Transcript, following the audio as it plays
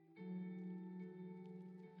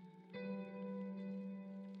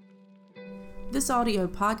This audio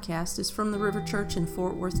podcast is from the River Church in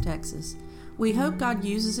Fort Worth, Texas. We hope God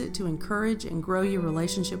uses it to encourage and grow your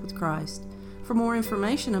relationship with Christ. For more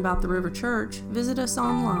information about the River Church, visit us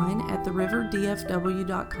online at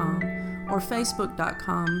theriverdfw.com or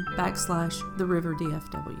facebook.com/theriverdfw.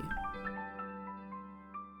 Good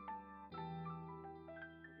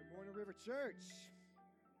morning, River Church.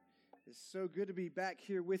 It's so good to be back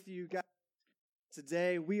here with you guys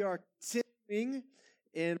today. We are continuing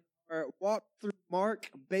in our walk through Mark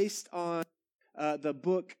based on the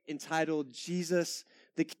book entitled Jesus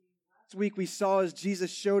the King. Last week we saw as Jesus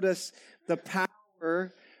showed us the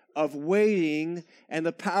power of waiting and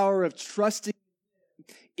the power of trusting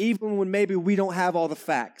even when maybe we don't have all the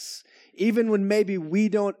facts. Even when maybe we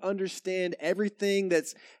don't understand everything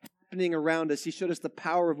that's happening around us. He showed us the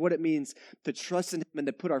power of what it means to trust in Him and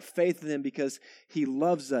to put our faith in Him because He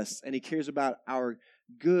loves us and He cares about our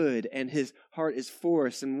good and His heart is for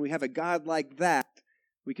us. And when we have a God like that,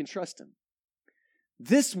 we can trust Him.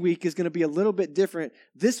 This week is going to be a little bit different.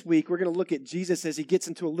 This week, we're going to look at Jesus as He gets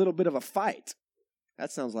into a little bit of a fight.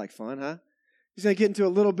 That sounds like fun, huh? He's going to get into a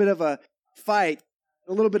little bit of a fight,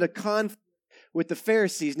 a little bit of conflict with the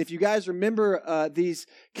Pharisees. And if you guys remember these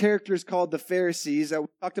characters called the Pharisees, we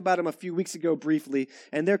talked about them a few weeks ago briefly,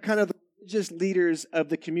 and they're kind of the religious leaders of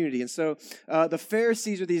the community. And so the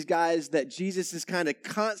Pharisees are these guys that Jesus is kind of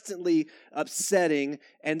constantly upsetting,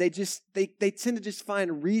 and they tend to just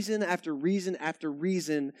find reason after reason after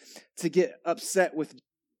reason to get upset with.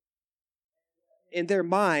 In their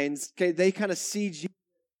minds, okay, they kind of see Jesus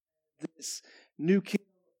as this new king,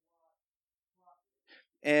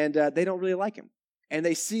 and they don't really like Him. And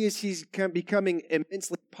they see as He's becoming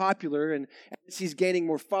immensely popular and as He's gaining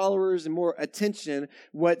more followers and more attention,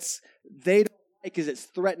 what they don't like is it's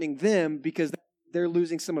threatening them because they're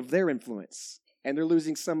losing some of their influence and they're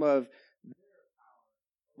losing some of their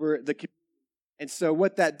power over the community. And so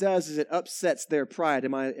what that does is it upsets their pride.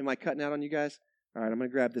 Am I cutting out on you guys? All right, I'm going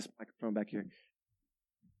to grab this microphone back here.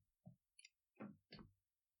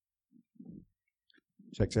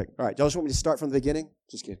 Check. All right, y'all just want me to start from the beginning?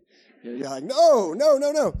 Just kidding. You're like, no.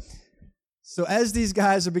 So as these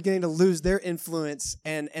guys are beginning to lose their influence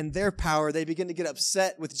and their power, they begin to get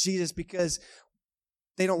upset with Jesus because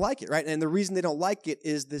they don't like it, right? And the reason they don't like it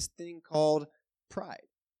is this thing called pride.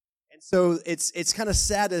 And so it's kind of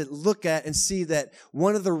sad to look at and see that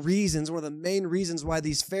one of the main reasons why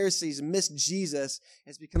these Pharisees miss Jesus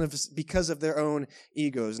is because of their own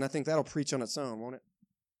egos. And I think that'll preach on its own, won't it?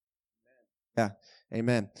 Yeah.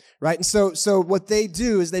 Amen. Right? And so what they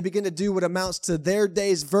do is they begin to do what amounts to their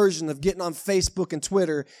day's version of getting on Facebook and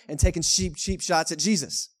Twitter and taking cheap shots at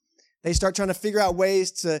Jesus. They start trying to figure out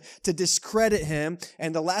ways to discredit Him.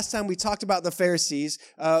 And the last time we talked about the Pharisees,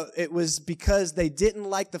 it was because they didn't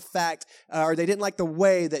like the fact, or they didn't like the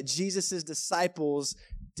way that Jesus' disciples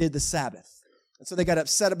did the Sabbath. And so they got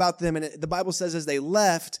upset about them, and the Bible says as they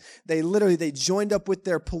left, they joined up with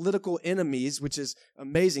their political enemies, which is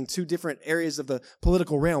amazing. Two different areas of the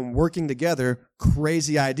political realm working together,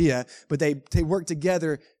 crazy idea, but they worked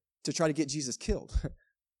together to try to get Jesus killed.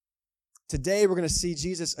 Today, we're going to see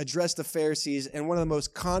Jesus address the Pharisees in one of the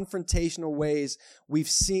most confrontational ways we've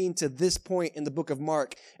seen to this point in the book of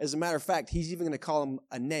Mark. As a matter of fact, He's even going to call them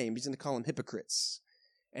a name. He's going to call them hypocrites.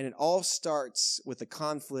 And it all starts with a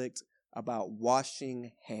conflict about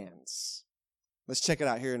washing hands. Let's check it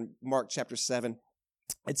out here in Mark chapter 7.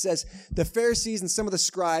 It says, the Pharisees and some of the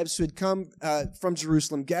scribes who had come from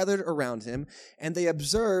Jerusalem gathered around Him, and they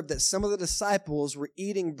observed that some of the disciples were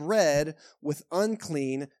eating bread with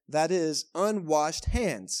unclean, that is, unwashed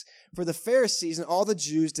hands. For the Pharisees and all the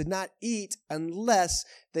Jews did not eat unless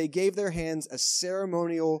they gave their hands a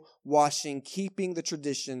ceremonial washing, keeping the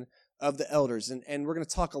tradition of the elders. And we're going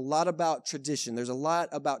to talk a lot about tradition. There's a lot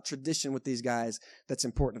about tradition with these guys that's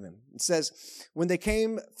important to them. It says, when they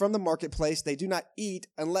came from the marketplace, they do not eat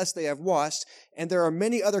unless they have washed, and there are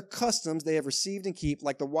many other customs they have received and keep,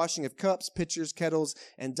 like the washing of cups, pitchers, kettles,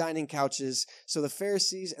 and dining couches. So the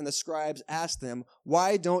Pharisees and the scribes asked them,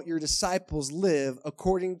 why don't your disciples live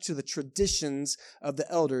according to the traditions of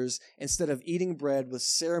the elders instead of eating bread with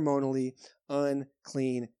ceremonially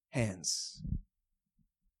unclean hands?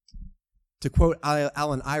 To quote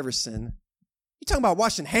Allen Iverson, you talking about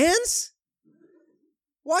washing hands?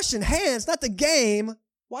 Washing hands, not the game.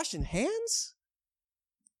 Washing hands?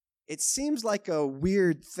 It seems like a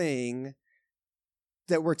weird thing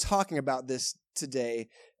that we're talking about this today,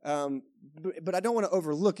 but I don't want to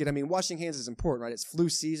overlook it. I mean, washing hands is important, right? It's flu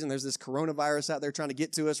season. There's this coronavirus out there trying to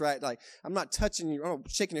get to us, right? Like, I'm not touching you, I'm not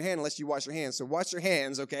shaking your hand unless you wash your hands. So wash your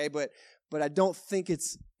hands, okay? But I don't think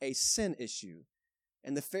it's a sin issue.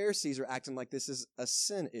 And the Pharisees are acting like this is a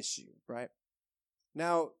sin issue, right?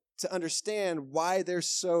 Now, to understand why they're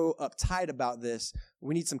so uptight about this,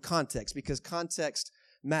 we need some context, because context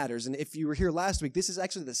matters. And if you were here last week, this is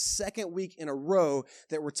actually the second week in a row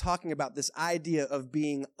that we're talking about this idea of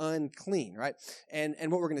being unclean, right? And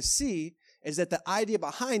what we're going to see is that the idea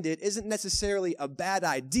behind it isn't necessarily a bad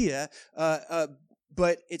idea,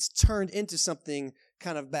 but it's turned into something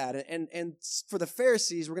kind of bad. And for the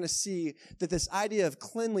Pharisees, we're going to see that this idea of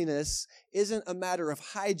cleanliness isn't a matter of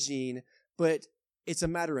hygiene, but it's a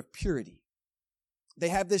matter of purity. They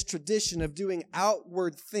have this tradition of doing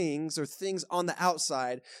outward things or things on the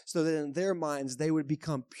outside so that in their minds they would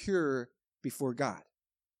become pure before God.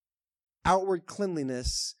 Outward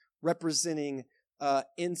cleanliness representing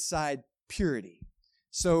inside purity.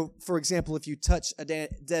 So, for example, if you touch a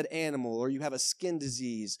dead animal, or you have a skin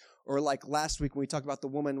disease, or like last week when we talked about the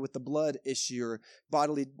woman with the blood issue, or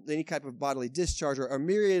any type of bodily discharge, or a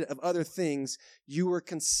myriad of other things, you were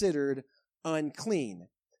considered unclean.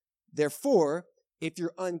 Therefore, if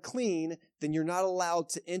you're unclean, then you're not allowed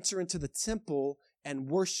to enter into the temple and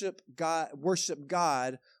worship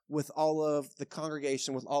God with all of the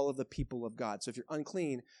congregation, with all of the people of God. So if you're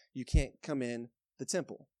unclean, you can't come in the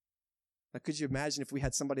temple. Now, could you imagine if we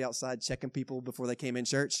had somebody outside checking people before they came in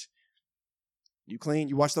church? You clean?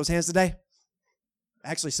 You wash those hands today?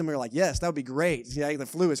 Actually, some are like, yes, that would be great. Yeah, the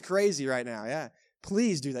flu is crazy right now. Yeah.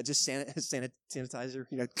 Please do that. Just sanitizer,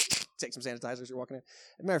 take some sanitizer as you're walking in.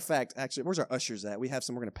 As a matter of fact, actually, where's our ushers at? We have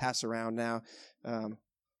some we're going to pass around now.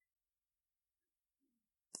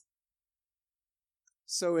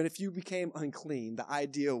 So, and if you became unclean, the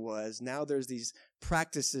idea was now there's these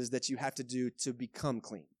practices that you have to do to become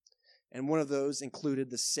clean. And one of those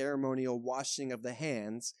included the ceremonial washing of the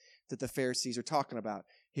hands that the Pharisees are talking about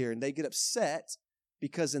here. And they get upset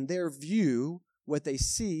because in their view, what they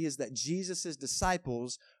see is that Jesus'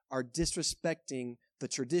 disciples are disrespecting the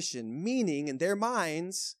tradition, meaning in their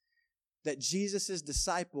minds that Jesus'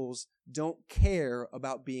 disciples don't care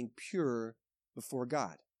about being pure before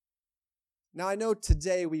God. Now, I know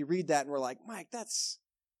today we read that and we're like, Mike, that's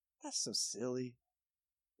so silly.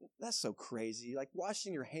 That's so crazy. Like,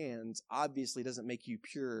 washing your hands obviously doesn't make you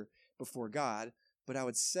pure before God, but I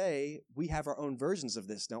would say we have our own versions of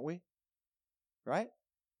this, don't we? Right?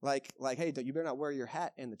 Like, hey, you better not wear your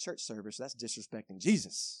hat in the church service. That's disrespecting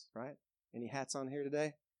Jesus, right? Any hats on here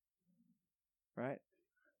today? Right?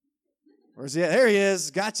 Where's he at? There he is.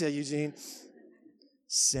 Gotcha, Eugene.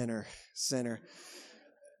 Sinner.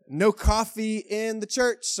 No coffee in the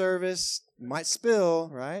church service. Might spill,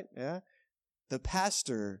 right? Yeah. The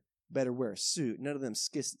pastor better wear a suit. None of them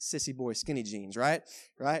sissy boy skinny jeans, right?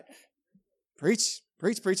 Right? Preach,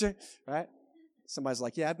 preacher, right? Somebody's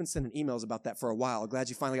like, yeah, I've been sending emails about that for a while. Glad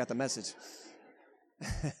you finally got the message.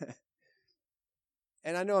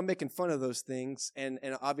 And I know I'm making fun of those things, and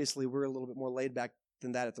obviously we're a little bit more laid back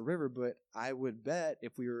than that at the river, but I would bet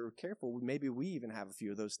if we were careful, maybe we even have a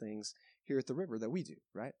few of those things here at the river that we do,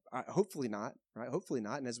 right? Hopefully not, right? Hopefully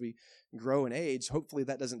not. And as we grow in age, hopefully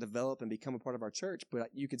that doesn't develop and become a part of our church, but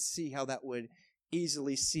you could see how that would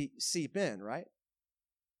easily seep in, right?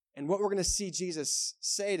 And what we're going to see Jesus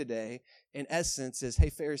say today, in essence, is, hey,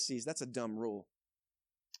 Pharisees, that's a dumb rule.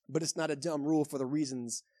 But it's not a dumb rule for the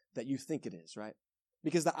reasons that you think it is, right?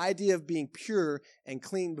 Because the idea of being pure and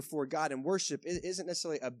clean before God and worship isn't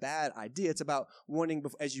necessarily a bad idea. It's about wanting,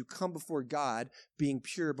 as you come before God, being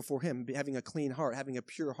pure before Him, having a clean heart, having a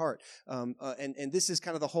pure heart. And this is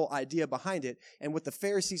kind of the whole idea behind it. And what the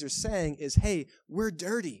Pharisees are saying is, hey, we're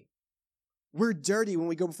dirty. We're dirty when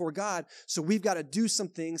we go before God, so we've got to do some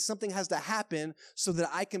things. Something has to happen so that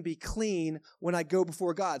I can be clean when I go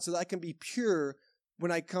before God, so that I can be pure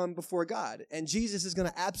when I come before God. And Jesus is going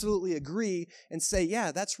to absolutely agree and say,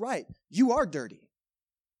 yeah, that's right. You are dirty.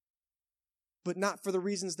 But not for the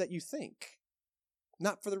reasons that you think.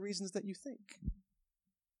 Not for the reasons that you think.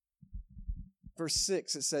 Verse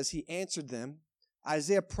 6, it says, He answered them,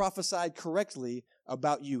 Isaiah prophesied correctly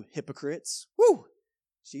about you hypocrites. Woo!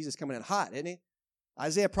 Jesus coming in hot, isn't he?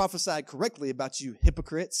 Isaiah prophesied correctly about you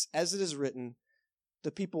hypocrites, as it is written,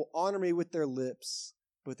 the people honor me with their lips,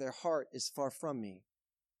 but their heart is far from me.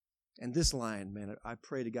 And this line, man, I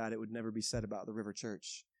pray to God it would never be said about the River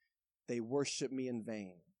Church. They worship me in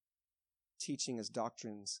vain, teaching as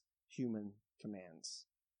doctrines human commands.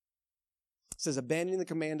 It says, abandoning the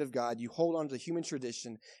command of God, you hold on to human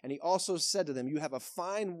tradition. And he also said to them, you have a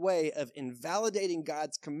fine way of invalidating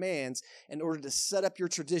God's commands in order to set up your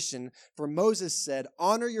tradition. For Moses said,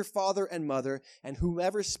 honor your father and mother, and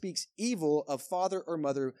whoever speaks evil of father or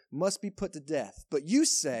mother must be put to death. But you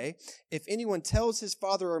say, if anyone tells his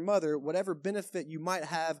father or mother, whatever benefit you might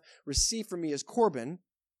have received from me as Corban,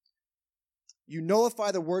 You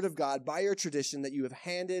nullify the word of God by your tradition that you have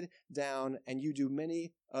handed down, and you do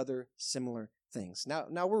many other similar things.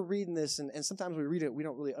 Now we're reading this, and sometimes we read it, we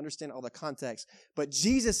don't really understand all the context, but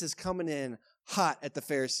Jesus is coming in hot at the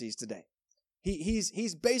Pharisees today.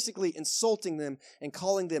 He's basically insulting them and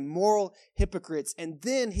calling them moral hypocrites, and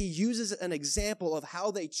then he uses an example of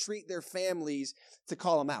how they treat their families to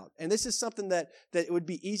call them out. And this is something that it would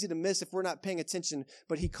be easy to miss if we're not paying attention,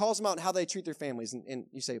 but he calls them out on how they treat their families. And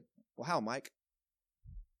you say, well, how, Mike?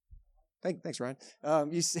 Thanks, Ryan.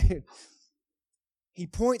 You see, he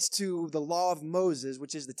points to the law of Moses,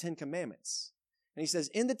 which is the 10 Commandments. And he says,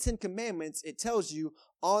 in the 10 Commandments, it tells you,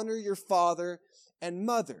 honor your father and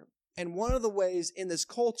mother. And one of the ways in this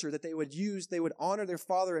culture that they would honor their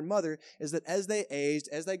father and mother is that as they aged,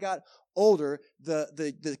 as they got older,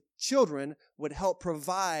 the children would help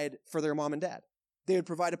provide for their mom and dad. They would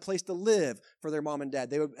provide a place to live for their mom and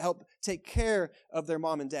dad. They would help take care of their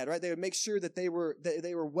mom and dad, right? They would make sure that they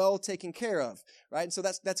were well taken care of, right? And so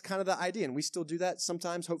that's kind of the idea. And we still do that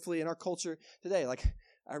sometimes, hopefully, in our culture today. Like,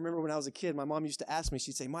 I remember when I was a kid, my mom used to ask me,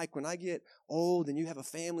 she'd say, Mike, when I get old and you have a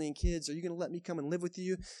family and kids, are you going to let me come and live with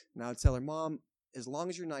you? And I would tell her, Mom, as long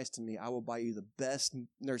as you're nice to me, I will buy you the best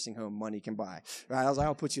nursing home money can buy. Right? I was like,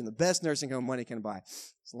 I'll put you in the best nursing home money can buy,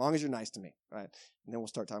 as long as you're nice to me, right? And then we'll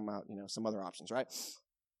start talking about, some other options, right?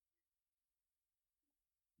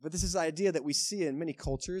 But this is the idea that we see in many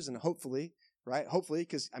cultures, and hopefully, right? Hopefully,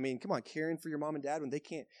 because, come on, caring for your mom and dad when they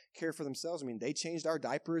can't care for themselves. They changed our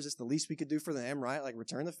diapers. It's the least we could do for them, right? Like,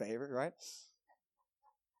 return the favor, right?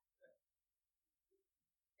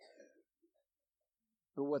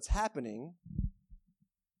 But what's happening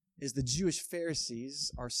is the Jewish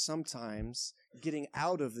Pharisees are sometimes getting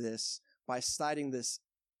out of this by citing this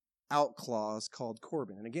out clause called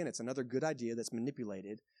Corban. And again, it's another good idea that's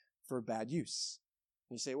manipulated for bad use.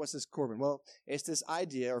 And you say, what's this Corban? Well, it's this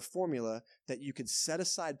idea or formula that you could set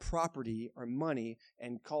aside property or money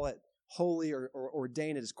and call it holy or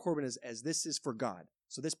ordain it as Corban as this is for God.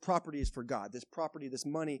 So this property is for God. This property, this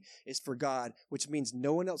money is for God, which means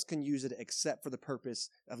no one else can use it except for the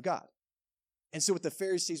purpose of God. And so what the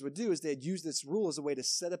Pharisees would do is they'd use this rule as a way to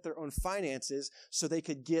set up their own finances so they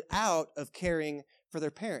could get out of caring for their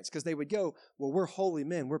parents. Because they would go, well, we're holy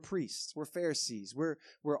men, we're priests, we're Pharisees, we're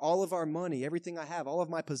all of our money, everything I have, all of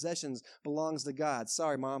my possessions belongs to God.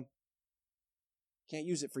 Sorry, Mom, can't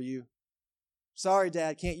use it for you. Sorry,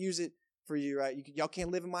 Dad, can't use it for you, right? Y'all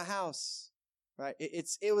can't live in my house, right?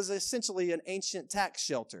 It was essentially an ancient tax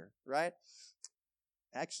shelter, right?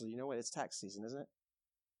 Actually, you know what? It's tax season, isn't it?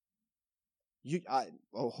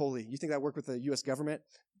 Holy. You think I work with the U.S. government,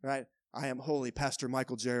 right? I am holy, Pastor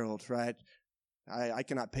Michael Gerald, right? I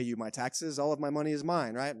cannot pay you my taxes. All of my money is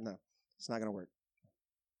mine, right? No, it's not going to work.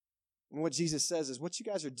 And what Jesus says is what you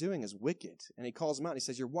guys are doing is wicked. And he calls them out and he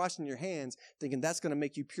says, you're washing your hands thinking that's going to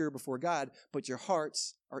make you pure before God, but your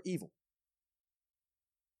hearts are evil.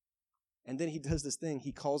 And then he does this thing.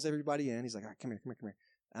 He calls everybody in. He's like, all right, come here.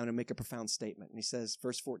 I'm going to make a profound statement. And he says,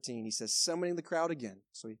 verse 14, he says, summoning the crowd again.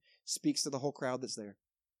 So he speaks to the whole crowd that's there.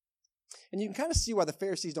 And you can kind of see why the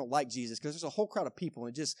Pharisees don't like Jesus, because there's a whole crowd of people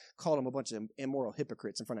and just called him a bunch of immoral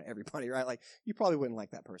hypocrites in front of everybody, right? Like, you probably wouldn't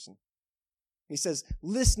like that person. He says,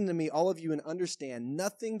 listen to me, all of you, and understand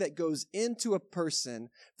nothing that goes into a person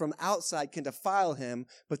from outside can defile him,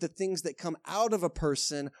 but the things that come out of a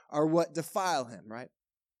person are what defile him, right?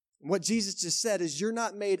 What Jesus just said is you're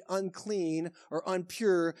not made unclean or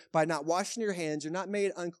impure by not washing your hands. You're not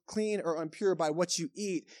made unclean or impure by what you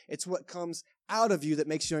eat. It's what comes out of you that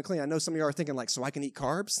makes you unclean. I know some of you are thinking like, so I can eat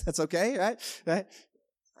carbs? That's okay, right?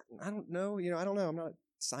 I don't know. I don't know. I'm not a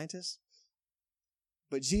scientist.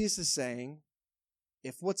 But Jesus is saying,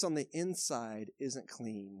 if what's on the inside isn't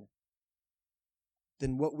clean,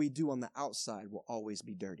 then what we do on the outside will always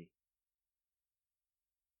be dirty.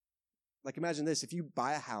 Like, imagine this, if you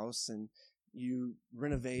buy a house and you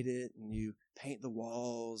renovate it and you paint the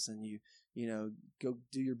walls and you go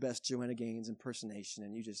do your best Joanna Gaines impersonation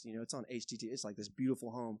and you just, it's on HGTV. It's like this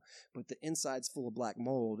beautiful home, but the inside's full of black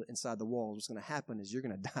mold inside the walls. What's going to happen is you're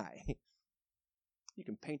going to die. You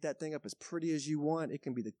can paint that thing up as pretty as you want. It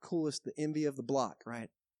can be the coolest, the envy of the block,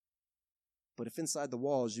 right? But if inside the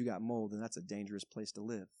walls you got mold, then that's a dangerous place to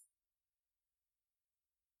live.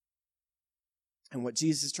 And what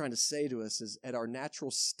Jesus is trying to say to us is at our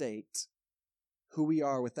natural state, who we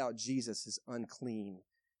are without Jesus is unclean.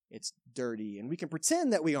 It's dirty. And we can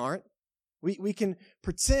pretend that we aren't. We can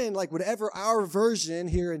pretend like whatever our version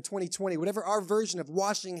here in 2020, whatever our version of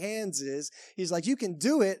washing hands is, he's like, you can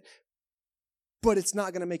do it, but it's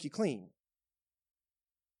not going to make you clean.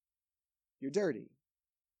 You're dirty.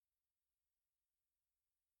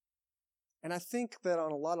 And I think that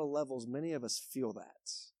on a lot of levels, many of us feel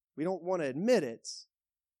that. We don't want to admit it,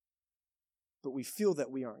 but we feel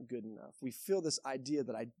that we aren't good enough. We feel this idea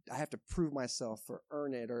that I have to prove myself or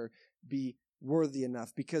earn it or be worthy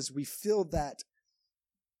enough, because we feel that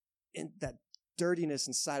dirtiness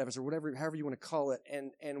inside of us, or however you want to call it,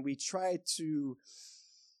 and we try to,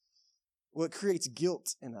 well, it creates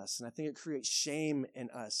guilt in us, and I think it creates shame in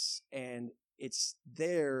us, and it's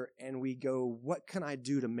there, and we go, what can I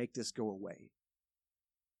do to make this go away?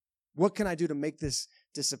 What can I do to make this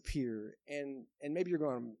disappear? And maybe you're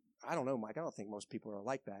going, I don't know, Mike, I don't think most people are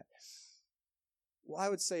like that. Well, I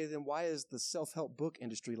would say, then why is the self-help book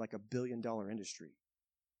industry like $1 billion industry?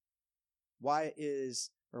 Why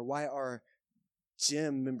are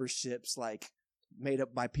gym memberships like made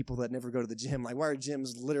up by people that never go to the gym? Like, why are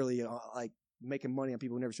gyms literally like making money on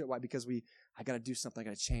people who never show? Why? Because I got to do something. I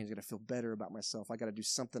got to change. I got to feel better about myself. I got to do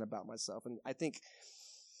something about myself. And I think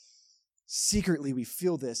secretly we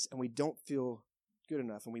feel this, and we don't feel good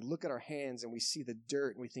enough. And we look at our hands and we see the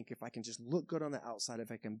dirt, and we think, if I can just look good on the outside, if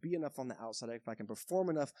I can be enough on the outside, if I can perform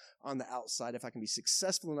enough on the outside, if I can be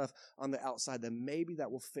successful enough on the outside, then maybe that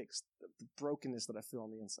will fix the brokenness that I feel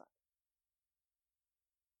on the inside.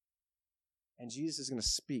 And Jesus is going to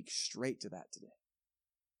speak straight to that today.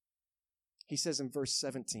 He says in verse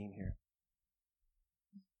 17 here,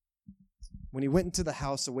 when he went into the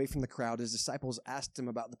house away from the crowd, his disciples asked him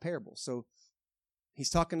about the parable. So he's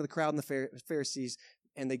talking to the crowd and the Pharisees,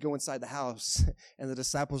 and they go inside the house, and the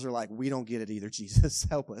disciples are like, we don't get it either, Jesus,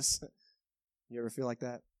 help us. You ever feel like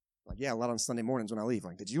that? Like, yeah, a lot on Sunday mornings when I leave.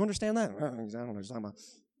 Like, did you understand that? I don't know what you're talking about.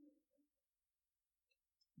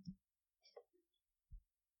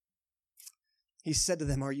 He said to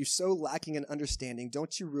them, are you so lacking in understanding?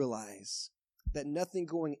 Don't you realize that nothing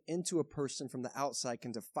going into a person from the outside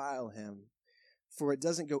can defile him? For it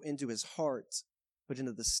doesn't go into his heart, but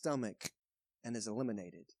into the stomach, and is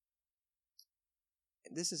eliminated.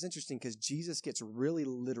 And this is interesting because Jesus gets really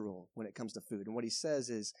literal when it comes to food. And what he says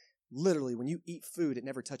is, literally, when you eat food, it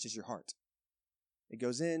never touches your heart. It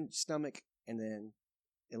goes in, stomach, and then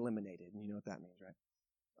eliminated. And you know what that means, right?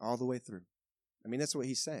 All the way through. I mean, that's what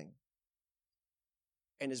he's saying.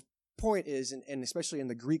 And his point is, and especially in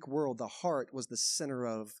the Greek world, the heart was the center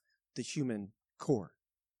of the human core.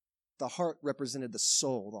 The heart represented the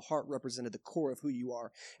soul. The heart represented the core of who you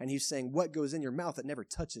are. And he's saying, what goes in your mouth, it never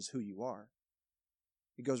touches who you are.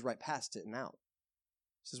 It goes right past it and out.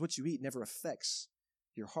 He says, what you eat never affects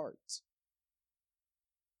your heart.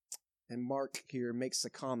 And Mark here makes a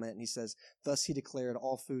comment, and he says, thus he declared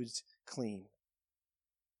all foods clean.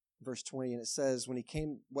 Verse 20, and it says, when he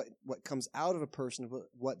came, what comes out of a person,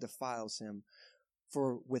 what defiles him.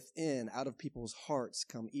 For within, out of people's hearts,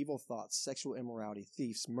 come evil thoughts, sexual immorality,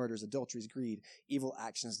 thefts, murders, adulteries, greed, evil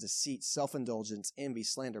actions, deceit, self-indulgence, envy,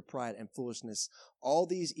 slander, pride, and foolishness. All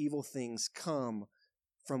these evil things come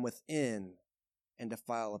from within and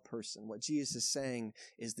defile a person. What Jesus is saying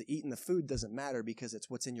is that eating the food doesn't matter, because it's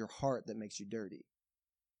what's in your heart that makes you dirty.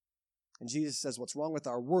 And Jesus says, what's wrong with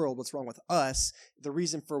our world, what's wrong with us, the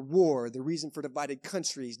reason for war, the reason for divided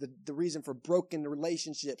countries, the reason for broken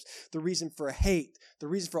relationships, the reason for hate, the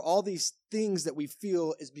reason for all these things that we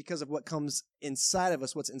feel is because of what comes inside of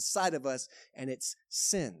us, what's inside of us, and it's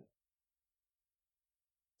sin.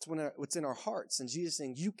 It's what's in our hearts. And Jesus is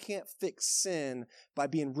saying, you can't fix sin by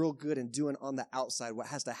being real good and doing on the outside. What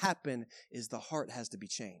has to happen is the heart has to be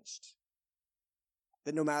changed.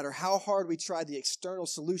 That no matter how hard we try, the external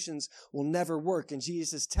solutions will never work. And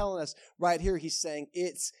Jesus is telling us right here, he's saying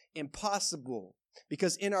it's impossible.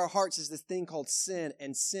 Because in our hearts is this thing called sin,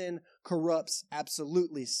 and sin corrupts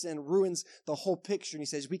absolutely. Sin ruins the whole picture. And he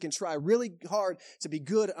says we can try really hard to be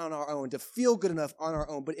good on our own, to feel good enough on our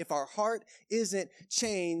own. But if our heart isn't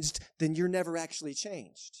changed, then you're never actually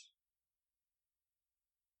changed.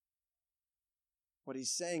 What he's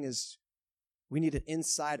saying is, we need an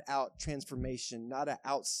inside-out transformation, not an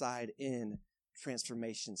outside-in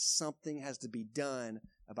transformation. Something has to be done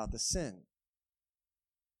about the sin.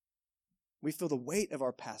 We feel the weight of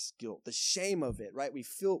our past guilt, the shame of it, right? We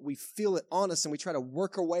feel it on us, and we try to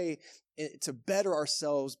work our way to better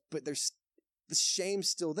ourselves, but the shame's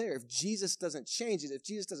still there. If Jesus doesn't change it, if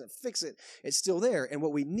Jesus doesn't fix it, it's still there. And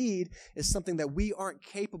what we need is something that we aren't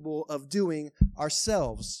capable of doing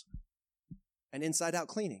ourselves, an inside-out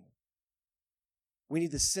cleaning. We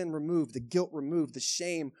need the sin removed, the guilt removed, the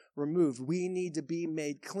shame removed. We need to be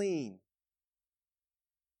made clean.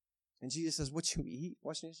 And Jesus says, what you eat,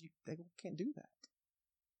 watch this, they can't do that.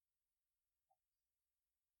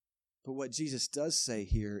 But what Jesus does say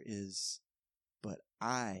here is, but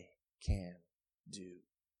I can do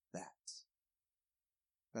that.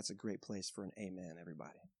 That's a great place for an amen,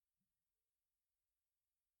 everybody.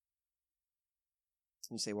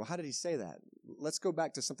 And you say, well, how did he say that? Let's go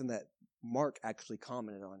back to something that Mark actually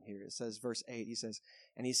commented on here. It says, verse 8, he says,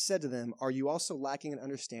 and he said to them, are you also lacking in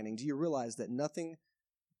understanding? Do you realize that nothing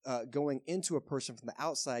going into a person from the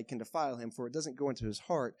outside can defile him, for it doesn't go into his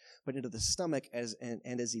heart, but into the stomach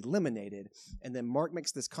and is eliminated. And then Mark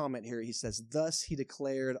makes this comment here. He says, thus he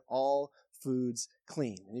declared all foods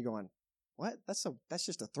clean. And you're going, what? That's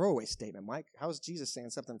just a throwaway statement, Mike. How is Jesus saying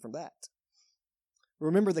something from that?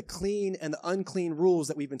 Remember, the clean and the unclean rules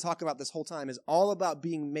that we've been talking about this whole time is all about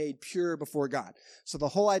being made pure before God. So the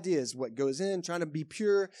whole idea is what goes in, trying to be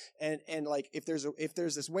pure. And like, if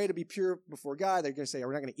there's this way to be pure before God, they're going to say,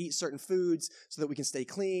 we're not going to eat certain foods so that we can stay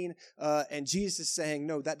clean. And Jesus is saying,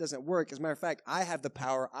 no, that doesn't work. As a matter of fact, I have the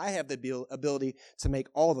power. I have the ability to make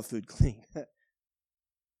all the food clean.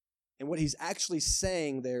 And what he's actually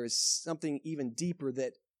saying there is something even deeper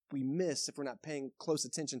that we miss if we're not paying close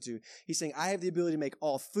attention to. He's saying, I have the ability to make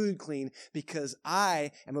all food clean because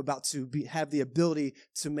I am about to have the ability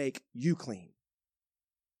to make you clean.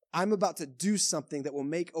 I'm about to do something that will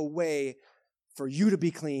make a way for you to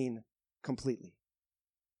be clean completely.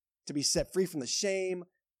 To be set free from the shame,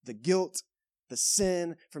 the guilt, the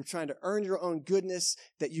sin, from trying to earn your own goodness,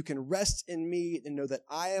 that you can rest in me and know that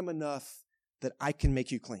I am enough, that I can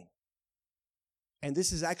make you clean. And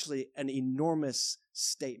this is actually an enormous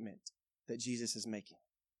statement that Jesus is making.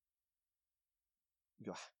 You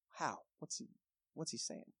go, how? What's he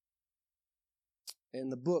saying?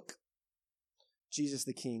 In the book, Jesus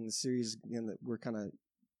the King, the series that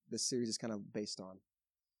this series is kind of based on.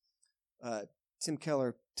 Tim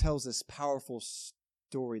Keller tells this powerful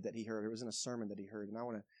story that he heard. It was in a sermon that he heard, and I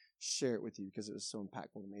want to share it with you because it was so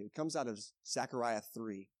impactful to me. It comes out of Zechariah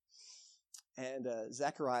 3. And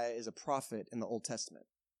Zechariah is a prophet in the Old Testament.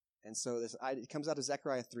 And so it comes out of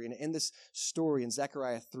Zechariah 3. And in this story in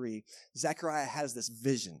Zechariah 3, Zechariah has this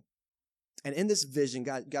vision. And in this vision,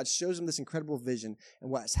 God shows him this incredible vision.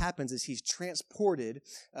 And what happens is he's transported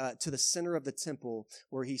to the center of the temple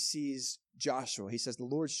where he sees Joshua. He says, the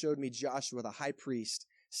Lord showed me Joshua, the high priest,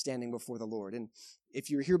 standing before the Lord. And if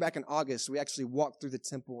you were here back in August, we actually walked through the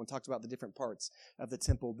temple and talked about the different parts of the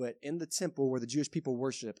temple. But in the temple where the Jewish people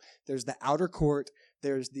worship, there's the outer court,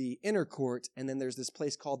 there's the inner court, and then there's this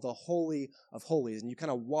place called the Holy of Holies. And you kind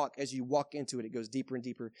of as you walk into it, it goes deeper and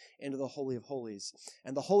deeper into the Holy of Holies.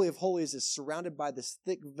 And the Holy of Holies is surrounded by this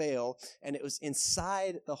thick veil, and it was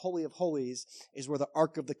inside the Holy of Holies is where the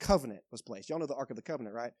Ark of the Covenant was placed. Y'all know the Ark of the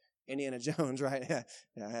Covenant, right? Indiana Jones, right?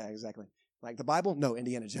 Yeah, exactly. Like the Bible? No,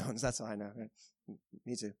 Indiana Jones. That's all I know.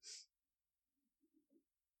 Me too.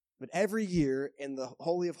 But every year in the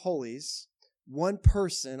Holy of Holies, one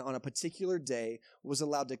person on a particular day was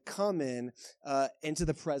allowed to come into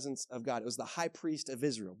the presence of God. It was the high priest of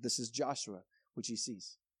Israel. This is Joshua, which he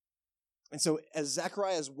sees. And so as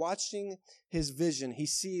Zechariah is watching his vision, he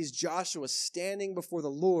sees Joshua standing before the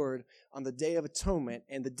Lord on the Day of Atonement.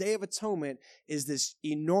 And the Day of Atonement is this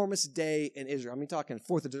enormous day in Israel. I mean, talking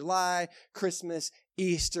 4th of July, Christmas,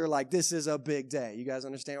 Easter, like this is a big day. You guys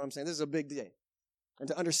understand what I'm saying? This is a big day. And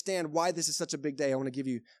to understand why this is such a big day, I want to give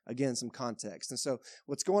you, again, some context. And so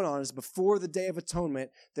what's going on is before the Day of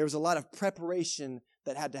Atonement, there was a lot of preparation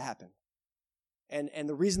that had to happen. And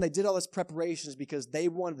the reason they did all this preparation is because they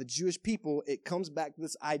wanted the Jewish people, it comes back to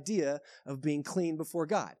this idea of being clean before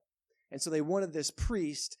God. And so they wanted this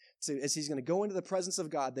priest to, as he's going to go into the presence of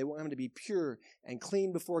God, they want him to be pure and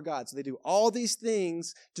clean before God. So they do all these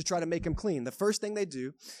things to try to make him clean. The first thing they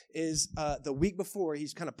do is the week before,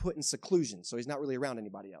 he's kind of put in seclusion. So he's not really around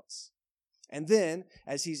anybody else. And then,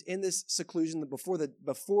 as he's in this seclusion, they don't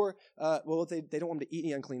want him to eat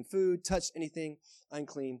any unclean food, touch anything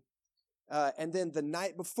unclean. And then the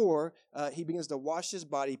night before, he begins to wash his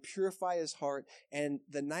body, purify his heart. And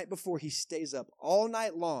the night before, he stays up all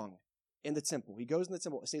night long in the temple. He goes in the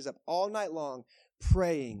temple, stays up all night long,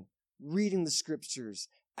 praying, reading the scriptures,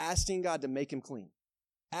 asking God to make him clean,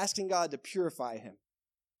 asking God to purify him.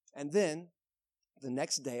 And then the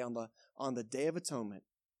next day, on the Day of Atonement,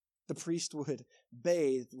 the priest would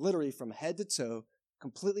bathe literally from head to toe,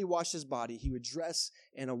 completely wash his body. He would dress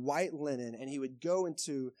in a white linen, and he would go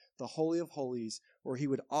into the Holy of Holies, where he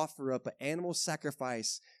would offer up an animal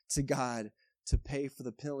sacrifice to God to pay for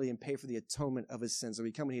the penalty and pay for the atonement of his sins. So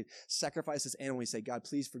he'd come and he'd sacrifice this animal. He'd say, God,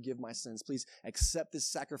 please forgive my sins. Please accept this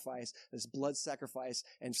sacrifice, this blood sacrifice,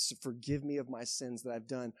 and forgive me of my sins that I've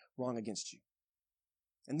done wrong against you.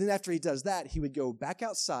 And then after he does that, he would go back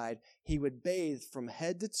outside. He would bathe from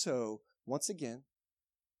head to toe once again.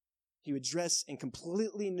 He would dress in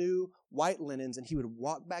completely new white linens, and he would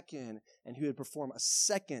walk back in, and he would perform a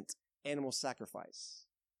second animal sacrifice.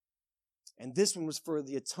 And this one was for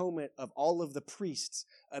the atonement of all of the priests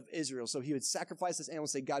of Israel. So he would sacrifice this animal and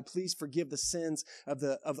say, God, please forgive the sins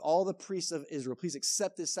of all the priests of Israel. Please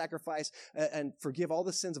accept this sacrifice and forgive all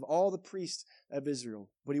the sins of all the priests of Israel.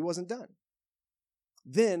 But he wasn't done.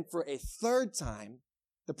 Then for a third time,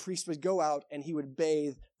 the priest would go out and he would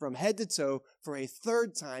bathe from head to toe. For a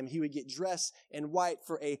third time, he would get dressed in white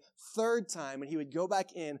for a third time. And he would go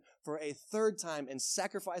back in for a third time and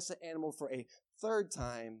sacrifice the animal for a third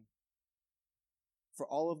time for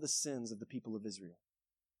all of the sins of the people of Israel.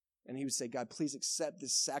 And he would say, God, please accept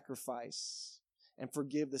this sacrifice and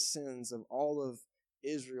forgive the sins of all of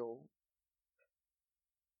Israel.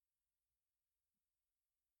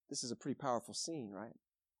 This is a pretty powerful scene, right?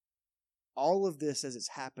 All of this as it's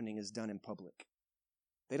happening is done in public.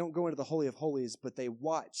 They don't go into the Holy of Holies, but they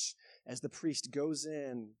watch as the priest goes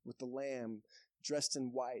in with the lamb dressed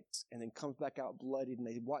in white and then comes back out bloodied, and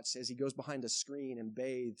they watch as he goes behind a screen and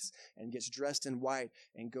bathes and gets dressed in white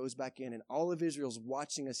and goes back in, and all of Israel's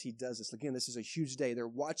watching as he does this. Again, this is a huge day. They're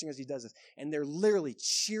watching as he does this, and they're literally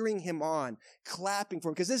cheering him on, clapping for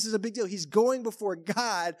him, because this is a big deal. He's going before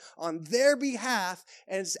God on their behalf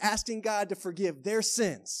and is asking God to forgive their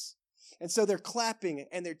sins. And so they're clapping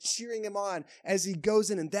and they're cheering him on as he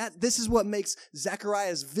goes in. And this is what makes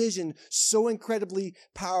Zechariah's vision so incredibly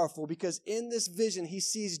powerful, because in this vision, he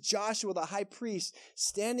sees Joshua, the high priest,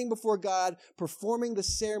 standing before God, performing the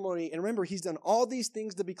ceremony. And remember, he's done all these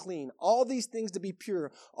things to be clean, all these things to be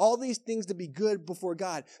pure, all these things to be good before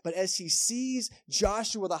God. But as he sees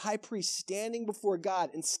Joshua, the high priest, standing before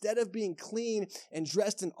God, instead of being clean and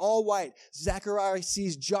dressed in all white, Zechariah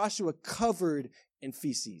sees Joshua covered in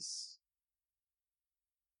feces.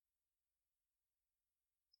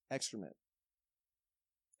 Excrement.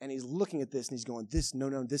 And he's looking at this and he's going,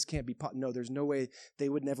 no, this can't be, no, there's no way. They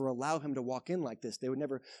would never allow him to walk in like this. They would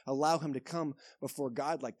never allow him to come before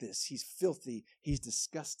God like this. He's filthy. He's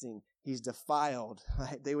disgusting. He's defiled.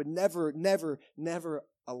 Right? They would never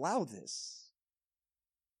allow this.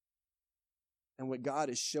 And what God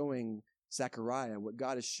is showing Zechariah, what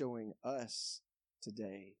God is showing us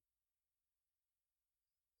today,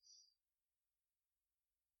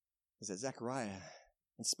 is that Zechariah,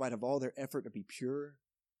 in spite of all their effort to be pure,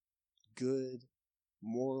 good,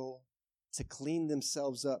 moral, to clean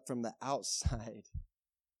themselves up from the outside,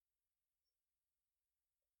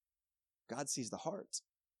 God sees the heart.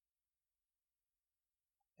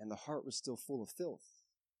 And the heart was still full of filth.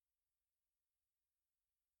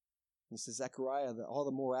 He says, Zechariah, all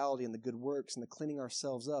the morality and the good works and the cleaning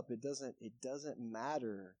ourselves up, it doesn't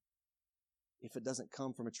matter if it doesn't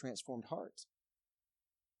come from a transformed heart.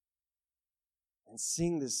 And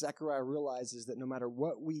seeing this, Zechariah realizes that no matter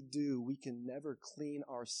what we do, we can never clean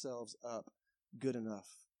ourselves up good enough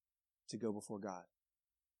to go before God.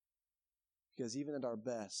 Because even at our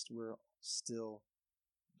best, we're still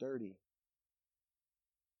dirty.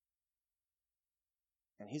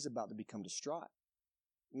 And he's about to become distraught.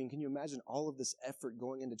 I mean, can you imagine all of this effort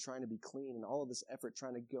going into trying to be clean and all of this effort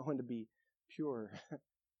trying to go into be pure?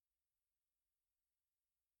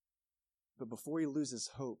 But before he loses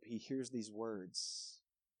hope, he hears these words.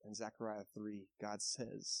 In Zechariah 3, God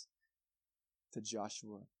says to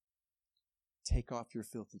Joshua, take off your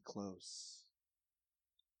filthy clothes.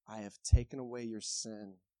 I have taken away your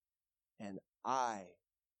sin, and I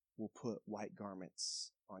will put white garments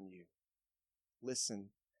on you. Listen,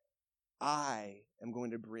 I am going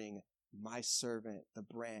to bring my servant, the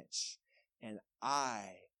branch, and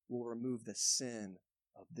I will remove the sin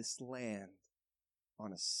of this land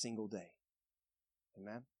on a single day.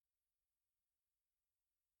 Amen?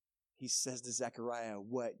 He says to Zechariah,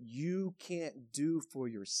 what you can't do for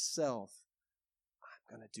yourself,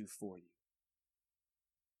 I'm going to do for you.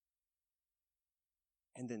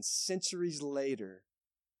 And then centuries later,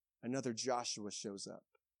 another Joshua shows up.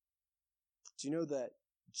 Do you know that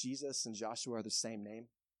Jesus and Joshua are the same name?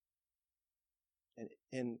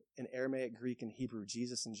 And in Aramaic, Greek, and Hebrew,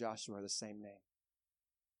 Jesus and Joshua are the same name.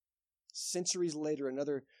 Centuries later,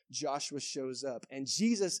 another Joshua shows up, and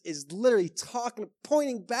Jesus is literally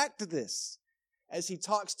pointing back to this as he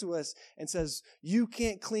talks to us and says, you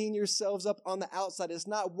can't clean yourselves up on the outside. It's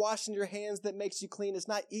not washing your hands that makes you clean. It's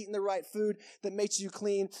not eating the right food that makes you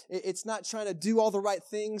clean. It's not trying to do all the right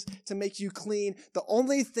things to make you clean. The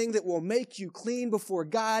only thing that will make you clean before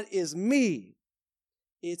God is me.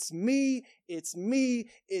 It's me, it's me,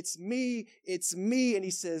 it's me, it's me. And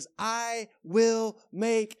he says, I will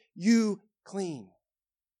make you clean.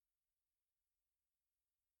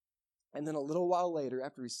 And then a little while later,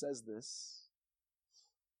 after he says this,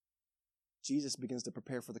 Jesus begins to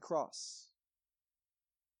prepare for the cross.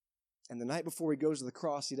 And the night before he goes to the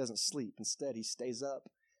cross, he doesn't sleep. Instead, he stays up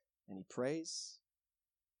and he prays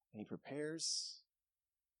and he prepares.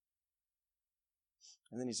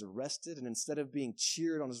 And then he's arrested, and instead of being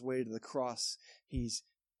cheered on his way to the cross, he's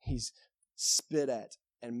spit at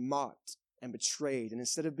and mocked and betrayed. And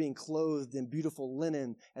instead of being clothed in beautiful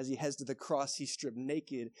linen as he heads to the cross, he's stripped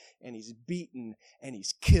naked and he's beaten and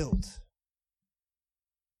he's killed.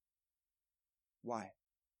 Why?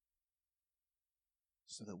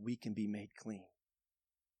 So that we can be made clean.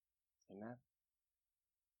 Amen?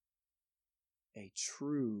 A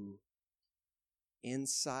true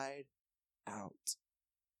inside out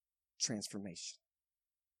transformation.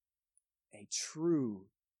 A true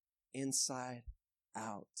inside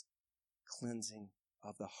out cleansing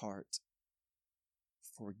of the heart.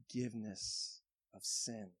 Forgiveness of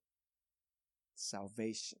sin.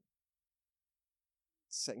 Salvation.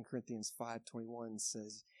 2 Corinthians 5:21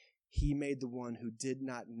 says, he made the one who did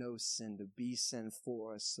not know sin to be sin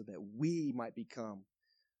for us so that we might become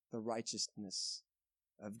the righteousness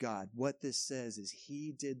of God. What this says is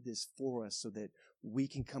he did this for us so that we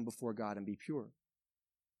can come before God and be pure.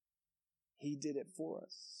 He did it for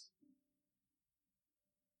us.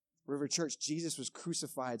 River Church, Jesus was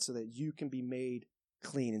crucified so that you can be made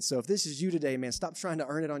clean. And so if this is you today, man, stop trying to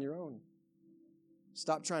earn it on your own.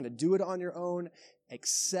 Stop trying to do it on your own.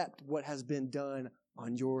 Accept what has been done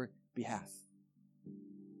on your behalf.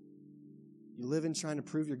 You live in trying to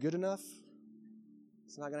prove you're good enough?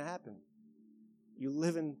 It's not going to happen. You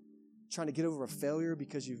live in trying to get over a failure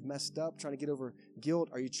because you've messed up, trying to get over guilt?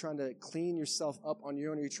 Are you trying to clean yourself up on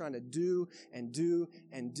your own? Are you trying to do and do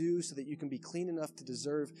and do so that you can be clean enough to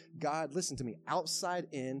deserve God? Listen to me. Outside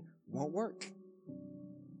in won't work.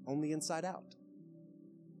 Only inside out.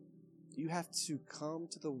 You have to come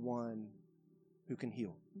to the one who can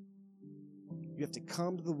heal. You have to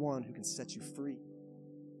come to the one who can set you free.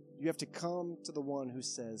 You have to come to the one who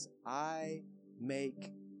says, I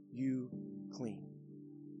make you clean.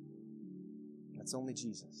 That's only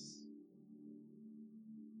Jesus.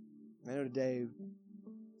 I know today,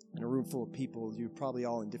 in a room full of people, you're probably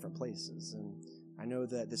all in different places. And I know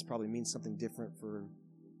that this probably means something different for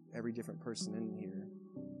every different person in here.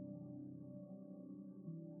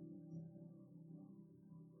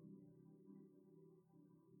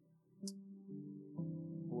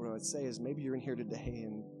 What I would say is maybe you're in here today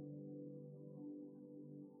and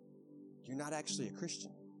you're not actually a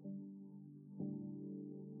Christian.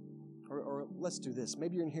 Or let's do this.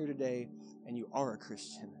 Maybe you're in here today and you are a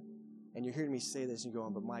Christian. And you're hearing me say this and you're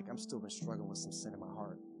going, but Mike, I'm still been struggling with some sin in my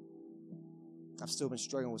heart. I've still been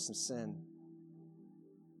struggling with some sin.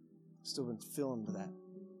 I've still been feeling that,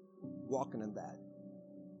 walking in that.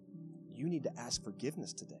 You need to ask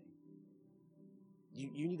forgiveness today.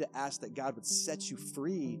 You need to ask that God would set you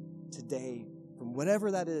free today from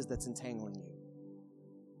whatever that is that's entangling you.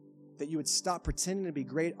 That you would stop pretending to be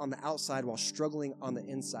great on the outside while struggling on the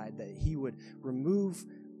inside. That he would remove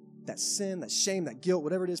that sin, that shame, that guilt,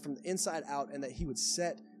 whatever it is from the inside out, and that he would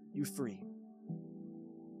set you free.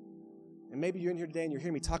 And maybe you're in here today and you're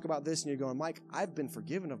hearing me talk about this and you're going, Mike, I've been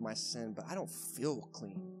forgiven of my sin, but I don't feel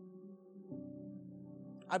clean.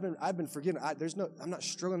 I've been forgiven. I'm not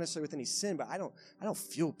struggling necessarily with any sin, but I don't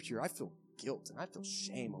feel pure. I feel guilt and I feel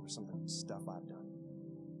shame over some of the stuff I've done.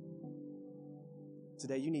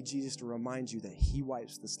 Today, you need Jesus to remind you that he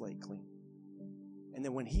wipes the slate clean. And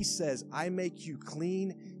then when he says, I make you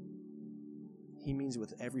clean, he means it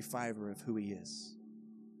with every fiber of who he is.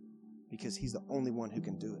 Because he's the only one who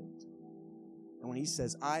can do it. And when he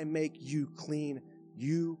says, I make you clean,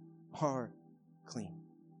 you are clean.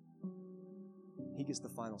 He gets the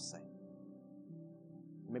final say.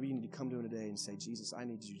 Maybe you need to come to him today and say, Jesus, I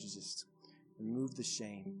need you to just remove the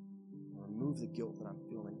shame, remove the guilt that I'm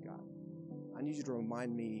feeling, God. I need you to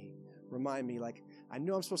remind me, like, I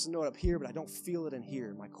know I'm supposed to know it up here, but I don't feel it in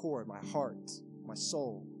here, my core, my heart, my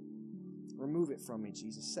soul. Remove it from me,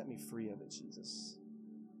 Jesus. Set me free of it, Jesus.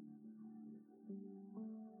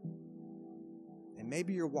 And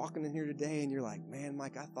maybe you're walking in here today and you're like, man,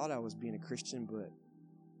 Mike, I thought I was being a Christian, but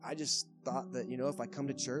I just thought that, if I come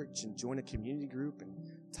to church and join a community group and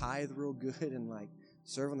tithe real good and like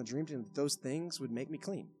serve on the dream team, those things would make me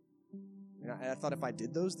clean. And I thought if I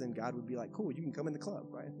did those, then God would be like, cool, you can come in the club,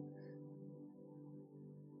 right?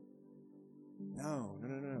 No.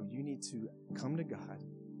 You need to come to God,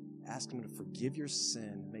 ask him to forgive your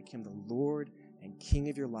sin, make him the Lord and King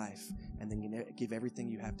of your life, and then give everything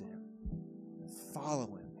you have to him.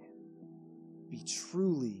 Follow him, man. Be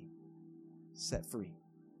truly set free.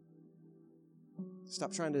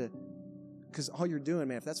 Stop trying to, because all you're doing,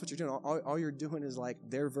 man, if that's what you're doing, all you're doing is like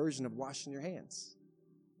their version of washing your hands.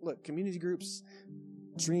 Look, community groups,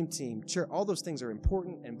 dream team, church, all those things are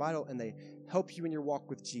important and vital, and they help you in your walk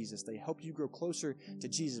with Jesus. They help you grow closer to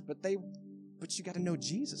Jesus, but you got to know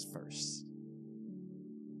Jesus first.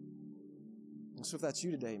 And so if that's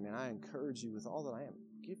you today, man, I encourage you with all that I am.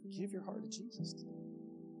 Give your heart to Jesus today.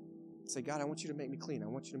 Say, God, I want you to make me clean. I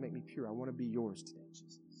want you to make me pure. I want to be yours today,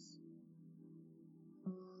 Jesus.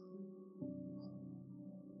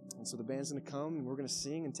 And so the band's going to come, and we're going to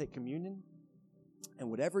sing and take communion.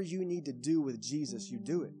 And whatever you need to do with Jesus, you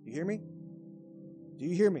do it. You hear me? Do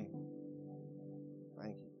you hear me?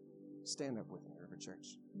 Thank you. Stand up with me, River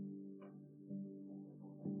Church.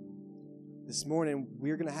 This morning,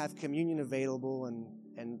 we're going to have communion available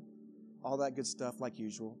and all that good stuff like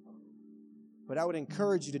usual. But I would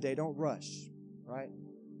encourage you today, don't rush, right?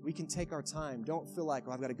 We can take our time. Don't feel like,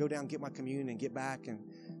 I've got to go down and get my communion and get back. And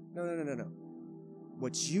no.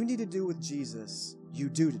 What you need to do with Jesus, you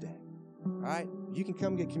do today, all right? You can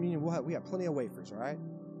come get communion. We have plenty of wafers, all right?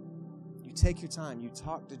 You take your time. You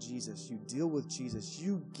talk to Jesus. You deal with Jesus.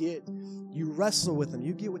 You wrestle with him.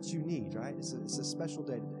 You get what you need, right? It's a special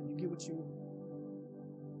day today. You get what you need.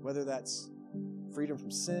 Whether that's freedom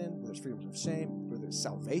from sin, whether it's freedom from shame, whether it's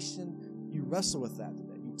salvation, you wrestle with that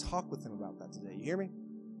today. You talk with him about that today. You hear me?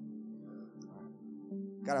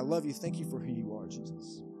 God, I love you. Thank you for who you are,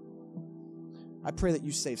 Jesus. I pray that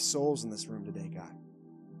you save souls in this room today, God.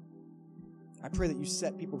 I pray that you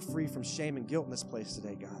set people free from shame and guilt in this place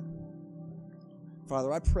today, God.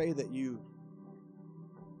 Father, I pray that you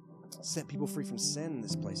set people free from sin in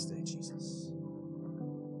this place today, Jesus.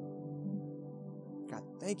 God,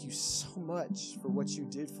 thank you so much for what you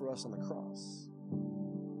did for us on the cross.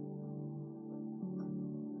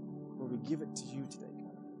 Lord, we give it to you today,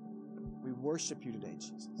 God. We worship you today,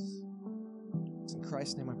 Jesus. It's in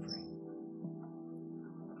Christ's name I pray.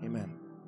 Amen.